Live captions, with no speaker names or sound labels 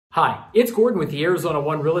Hi, it's Gordon with the Arizona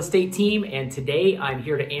One Real Estate Team, and today I'm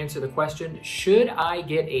here to answer the question, should I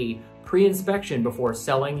get a pre-inspection before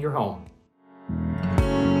selling your home?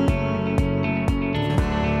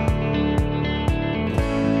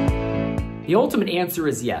 The ultimate answer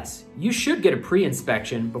is yes. You should get a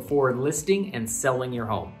pre-inspection before listing and selling your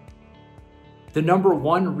home. The number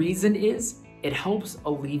one reason is it helps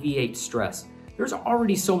alleviate stress. There's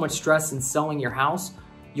already so much stress in selling your house.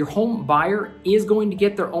 Your home buyer is going to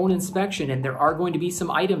get their own inspection, and there are going to be some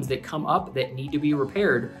items that come up that need to be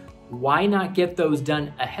repaired. Why not get those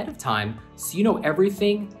done ahead of time so you know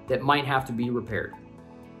everything that might have to be repaired?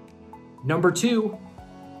 Number two,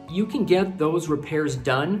 you can get those repairs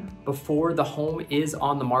done before the home is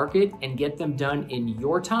on the market and get them done in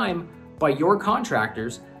your time by your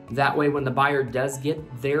contractors. That way, when the buyer does get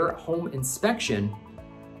their home inspection,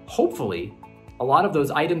 hopefully a lot of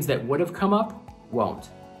those items that would have come up won't.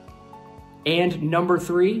 And number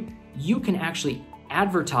three, you can actually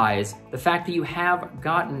advertise the fact that you have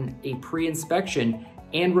gotten a pre-inspection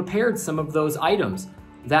and repaired some of those items.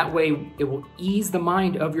 That way it will ease the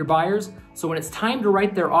mind of your buyers. So when it's time to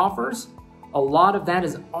write their offers, a lot of that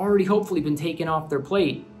has already hopefully been taken off their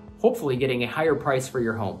plate, hopefully getting a higher price for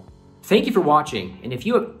your home. Thank you for watching. And if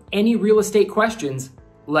you have any real estate questions,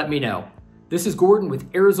 let me know. This is Gordon with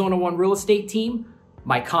Arizona One Real Estate Team.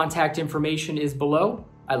 My contact information is below.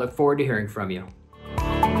 I look forward to hearing from you.